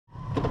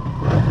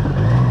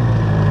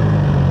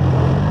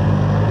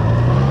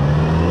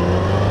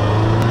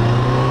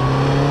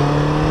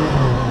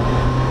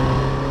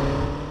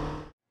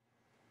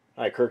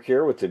Kirk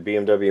here with the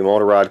BMW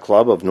Motorrad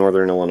Club of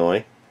Northern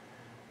Illinois.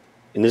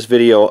 In this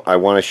video I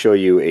want to show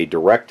you a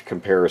direct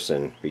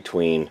comparison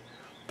between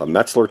the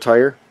Metzler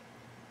tire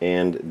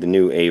and the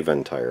new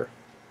Avon tire.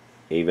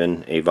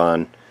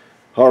 Avon,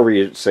 however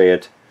you say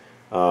it.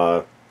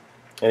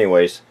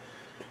 Anyways,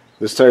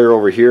 this tire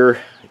over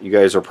here you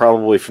guys are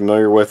probably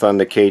familiar with on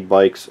the Cade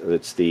bikes.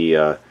 It's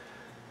the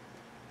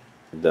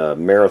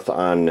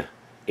Marathon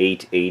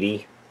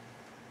 880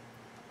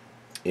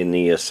 in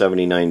the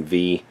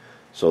 79V.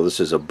 So this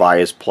is a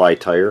bias ply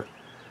tire.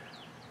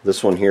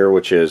 This one here,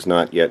 which is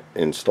not yet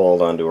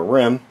installed onto a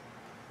rim,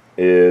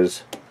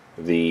 is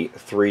the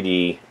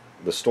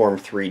Storm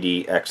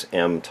 3D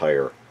XM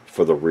tire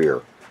for the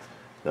rear.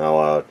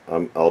 Now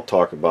I'll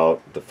talk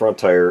about the front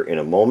tire in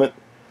a moment,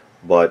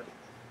 but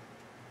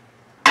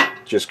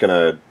just kind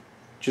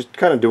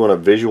of doing a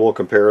visual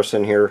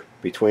comparison here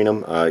between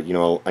them. You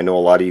know, I know a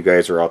lot of you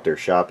guys are out there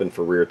shopping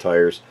for rear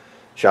tires,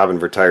 shopping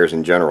for tires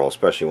in general,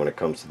 especially when it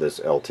comes to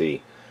this LT.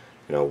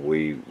 You know,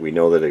 we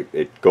know that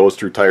it goes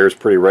through tires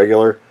pretty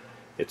regular.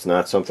 It's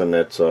not something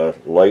that's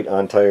light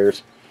on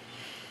tires.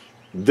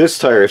 This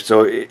tire,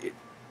 so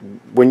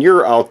when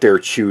you're out there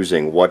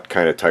choosing what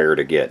kind of tire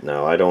to get,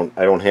 now I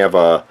don't have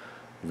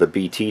the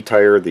BT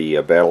tire,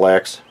 the Battle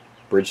Axe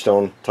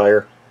Bridgestone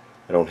tire.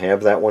 I don't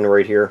have that one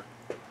right here.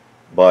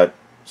 But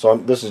so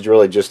this is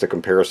really just a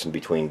comparison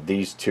between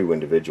these two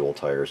individual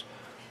tires.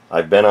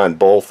 I've been on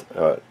both.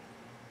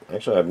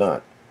 Actually,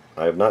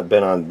 I have not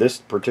been on this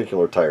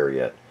particular tire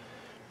yet,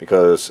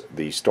 because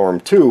the Storm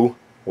 2,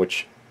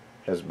 which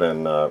has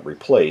been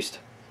replaced,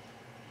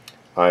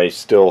 I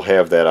still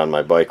have that on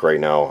my bike right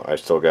now. I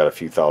still got a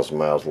few thousand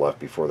miles left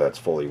before that's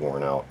fully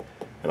worn out,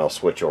 and I'll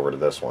switch over to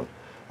this one.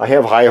 I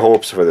have high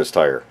hopes for this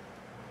tire.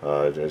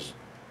 As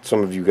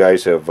some of you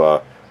guys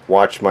have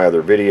watched my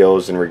other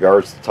videos in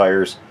regards to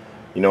tires,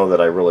 you know that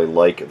I really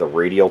like the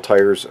Radial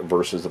tires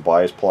versus the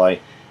bias ply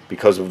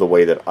because of the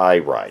way that I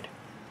ride.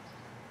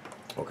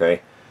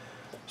 Okay,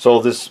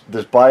 so this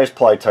bias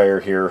ply tire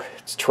here,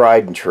 it's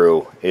tried and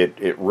true.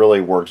 It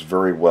really works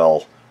very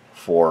well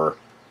for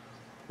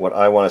what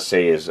I want to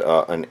say is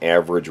an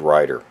average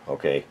rider,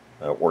 okay,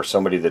 or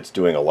somebody that's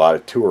doing a lot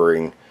of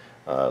touring,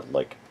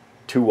 like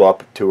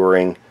two-up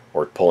touring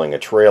or pulling a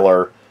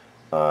trailer,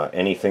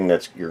 anything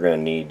that's you're going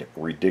to need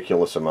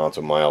ridiculous amounts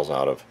of miles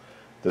out of.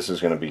 This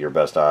is going to be your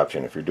best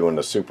option. If you're doing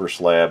the super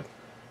slab,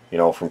 you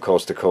know, from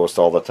coast to coast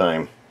all the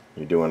time,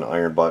 you're doing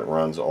iron butt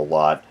runs a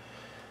lot,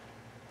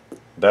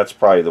 that's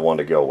probably the one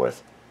to go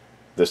with.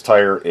 This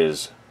tire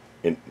is,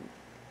 keep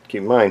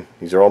in mind,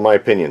 these are all my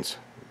opinions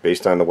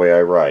based on the way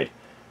I ride.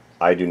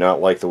 I do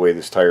not like the way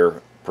this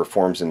tire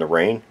performs in the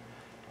rain.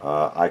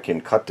 I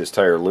can cut this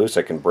tire loose,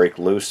 I can break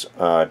loose,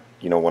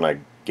 you know, when I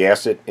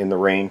gas it in the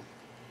rain.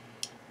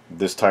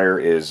 This tire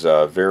is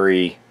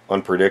very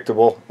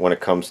unpredictable when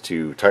it comes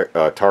to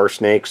tar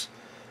snakes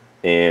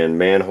and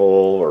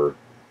manhole or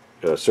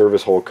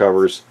service hole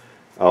covers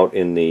out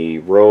in the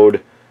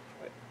road.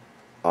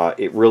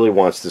 It really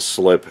wants to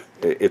slip.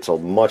 It's a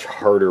much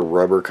harder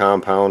rubber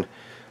compound,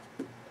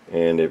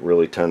 and it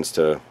really tends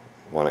to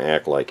want to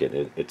act like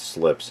it. It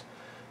slips.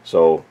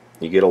 So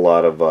you get a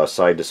lot of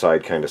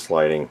side-to-side kind of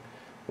sliding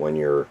when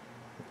you're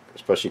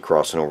especially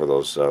crossing over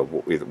those,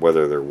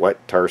 whether they're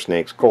wet tar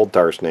snakes, cold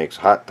tar snakes,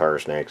 hot tar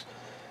snakes.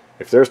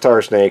 If there's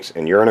tar snakes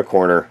and you're in a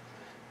corner,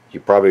 you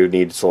probably would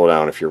need to slow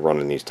down if you're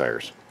running these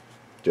tires.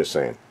 Just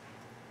saying.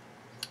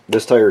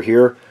 This tire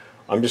here,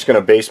 I'm just going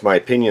to base my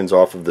opinions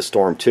off of the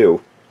Storm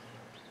 2.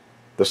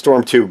 The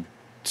Storm 2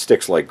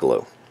 sticks like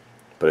glue,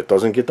 but it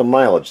doesn't get the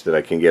mileage that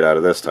I can get out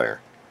of this tire.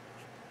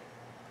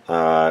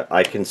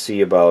 I can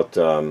see about,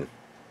 on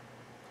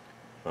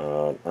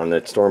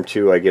that Storm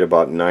 2, I get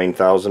about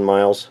 9,000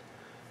 miles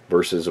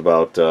versus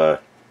about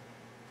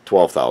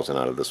 12,000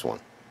 out of this one.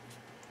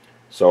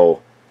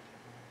 So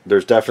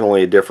there's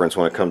definitely a difference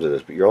when it comes to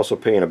this, but you're also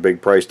paying a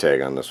big price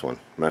tag on this one.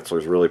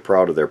 Metzler's really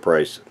proud of their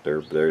price.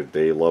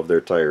 They love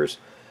their tires,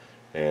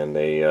 and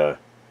they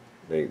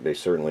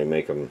certainly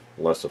make them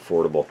less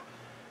affordable.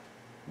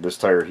 This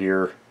tire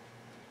here,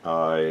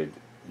 you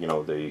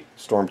know, the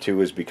Storm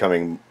 2 is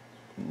becoming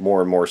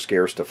more and more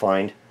scarce to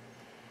find,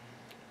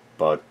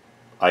 but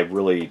I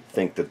really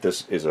think that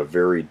this is a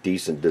very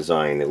decent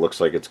design. It looks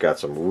like it's got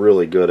some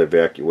really good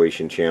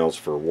evacuation channels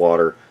for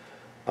water.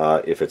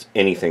 If it's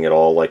anything at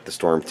all like the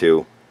Storm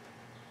 2,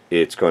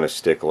 it's going to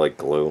stick like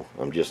glue.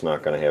 I'm just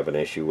not going to have an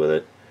issue with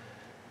it.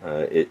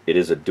 It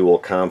is a dual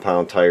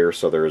compound tire,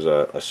 so there's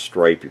a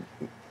stripe.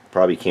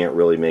 Probably can't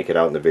really make it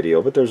out in the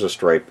video, but there's a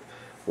stripe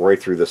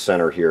right through the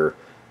center here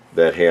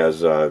that has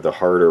the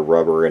harder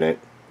rubber in it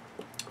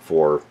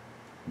for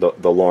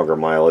the longer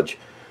mileage.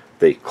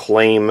 They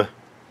claim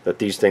that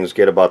these things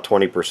get about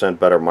 20%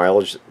 better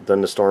mileage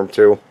than the Storm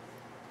 2.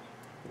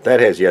 That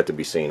has yet to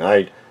be seen.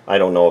 I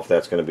don't know if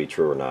that's going to be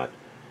true or not.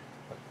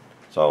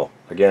 So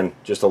again,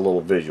 just a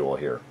little visual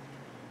here,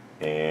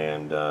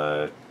 and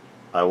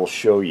I will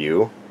show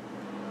you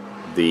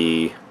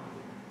the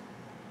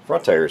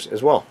front tires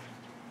as well.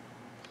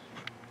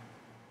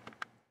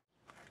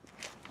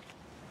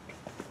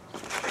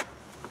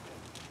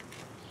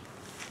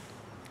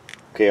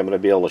 Okay, I'm going to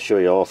be able to show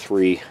you all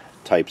three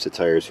types of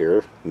tires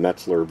here.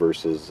 Metzler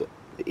versus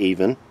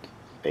Avon.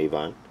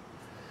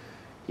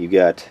 You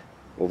got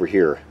over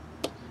here,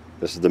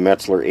 this is the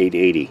Metzler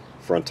 880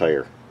 front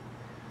tire.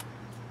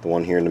 The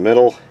one here in the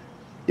middle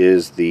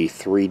is the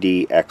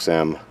 3D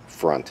XM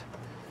front.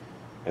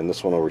 And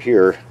this one over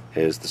here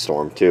is the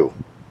Storm 2.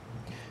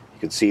 You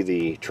can see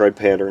the tread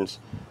patterns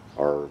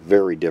are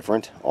very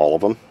different, all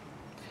of them.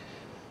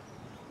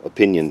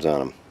 Opinions on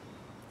them.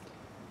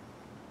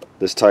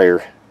 This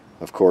tire,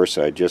 of course,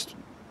 I just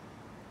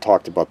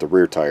talked about the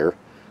rear tire.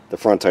 The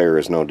front tire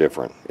is no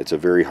different. It's a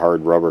very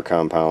hard rubber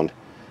compound.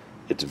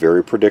 It's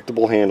very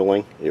predictable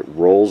handling. It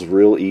rolls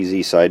real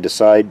easy side to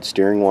side,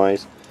 steering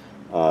wise.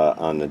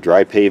 On the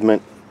dry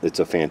pavement, it's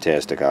a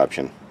fantastic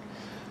option.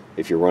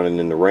 If you're running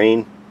in the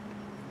rain,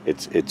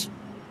 it's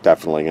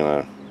definitely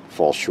gonna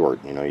fall short.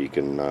 You know, you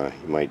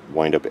might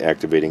wind up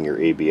activating your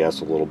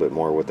ABS a little bit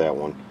more with that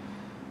one.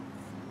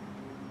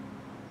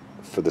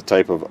 For the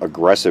type of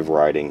aggressive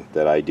riding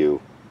that I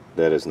do,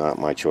 that is not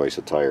my choice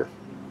of tire.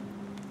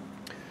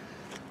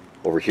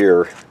 Over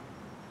here,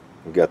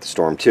 we've got the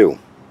Storm 2.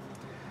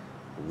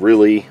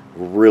 Really,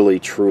 really,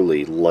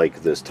 truly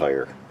like this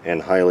tire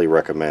and highly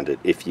recommend it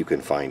if you can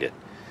find it.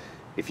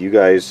 If you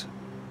guys,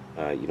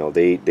 you know,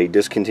 they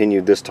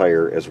discontinued this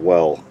tire as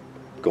well,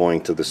 going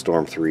to the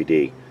Storm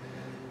 3D.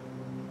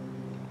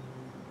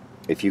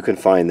 If you can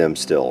find them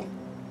still,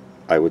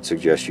 I would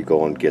suggest you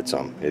go and get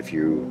some. If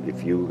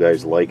you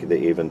guys like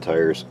the Avon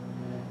tires,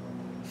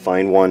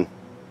 find one.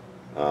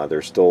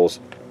 They're still,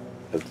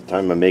 at the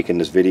time I'm making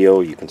this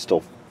video, you can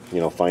still, you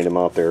know, find them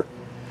out there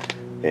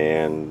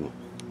and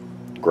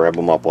grab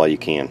them up while you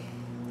can.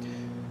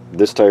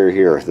 This tire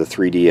here, the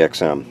 3D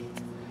XM,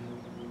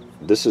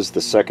 this is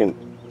the second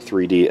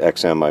 3D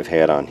XM I've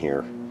had on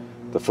here.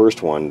 The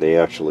first one they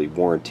actually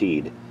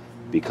warranted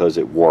because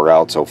it wore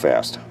out so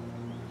fast.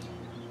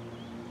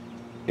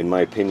 In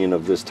my opinion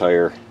of this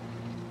tire,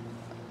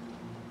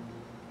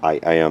 I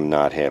am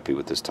not happy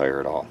with this tire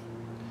at all.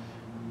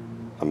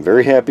 I'm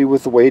very happy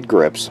with the way it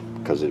grips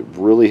because it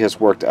really has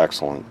worked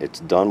excellent.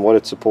 It's done what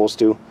it's supposed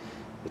to.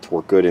 It's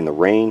worked good in the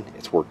rain.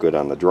 It's worked good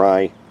on the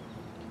dry.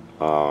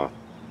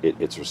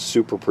 It's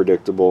super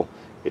predictable.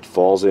 It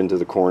falls into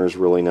the corners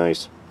really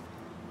nice.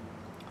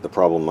 The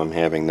problem I'm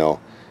having though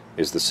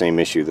is the same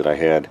issue that I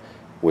had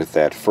with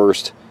that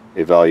first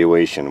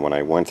evaluation when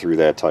I went through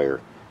that tire.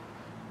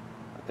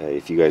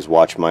 If you guys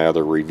watch my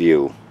other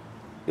review,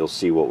 you'll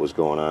see what was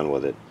going on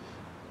with it.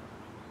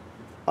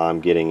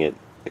 I'm getting it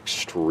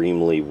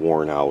extremely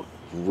worn out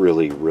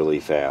really, really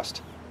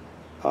fast.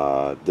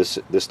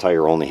 This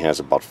tire only has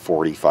about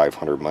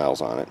 4,500 miles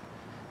on it,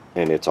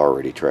 and it's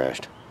already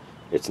trashed.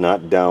 It's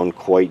not down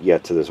quite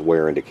yet to this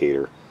wear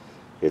indicator.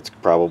 It's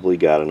probably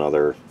got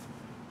another,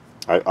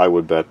 I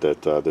would bet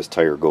that this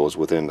tire goes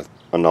within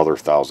another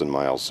 1,000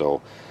 miles,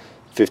 so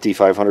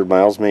 5,500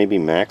 miles maybe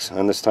max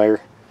on this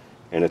tire,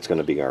 and it's going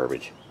to be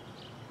garbage.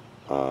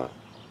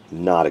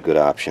 Not a good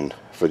option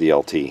for the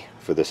LT,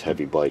 for this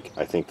heavy bike.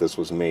 I think this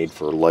was made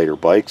for lighter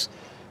bikes.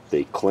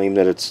 They claim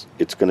that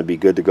it's going to be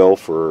good to go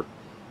for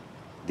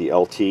the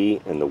LT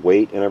and the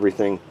weight and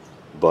everything,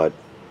 but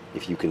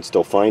if you can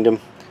still find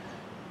them,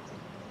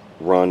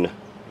 run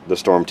the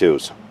Storm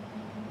 2s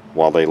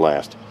while they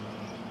last,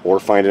 or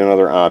find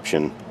another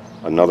option,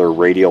 another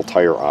radial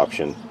tire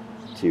option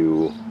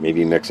to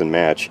maybe mix and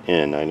match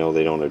in. I know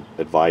they don't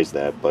advise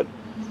that, but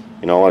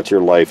you know, it's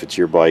your life, it's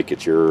your bike,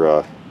 it's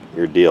your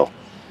deal.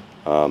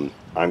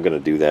 I'm going to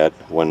do that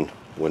when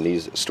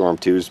these Storm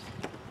 2s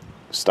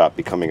stop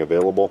becoming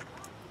available.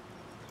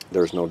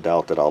 There's no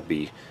doubt that I'll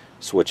be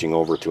switching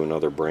over to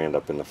another brand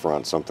up in the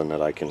front, something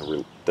that I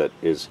can that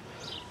is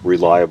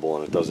reliable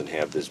and it doesn't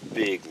have this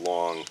big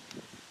long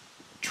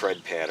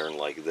tread pattern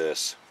like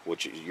this,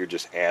 which you're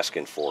just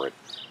asking for it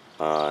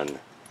on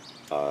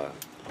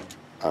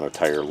a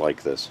tire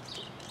like this.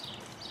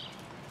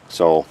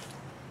 So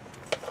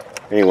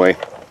anyway,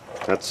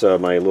 that's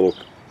my little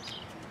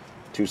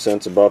 2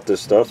 cents about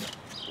this stuff.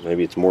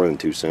 Maybe it's more than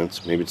 2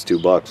 cents. Maybe it's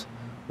 $2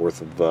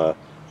 worth of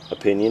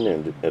opinion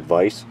and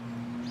advice.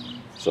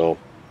 So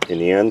in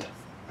the end,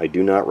 I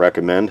do not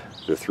recommend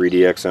the 3D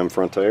XM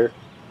front tire.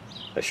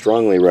 I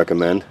strongly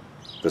recommend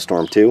the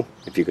Storm 2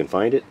 if you can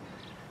find it.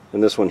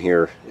 And this one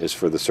here is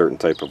for the certain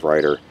type of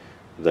rider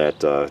that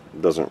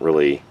doesn't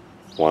really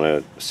want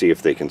to see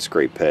if they can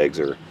scrape pegs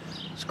or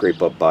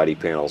scrape up body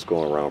panels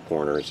going around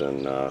corners,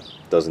 and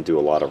doesn't do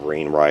a lot of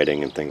rain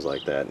riding and things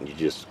like that, and you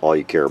just, all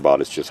you care about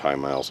is just high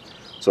miles.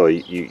 So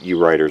you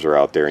riders are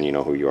out there and you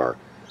know who you are.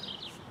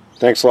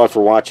 Thanks a lot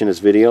for watching this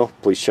video.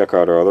 Please check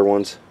out our other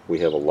ones. We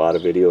have a lot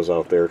of videos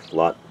out there, a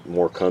lot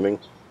more coming,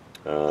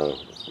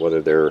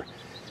 whether they're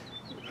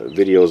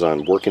videos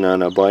on working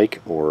on a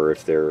bike or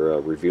if they're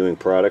reviewing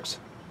products.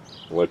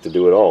 I like to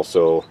do it all,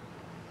 so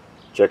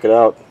check it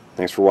out.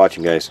 Thanks for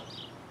watching, guys.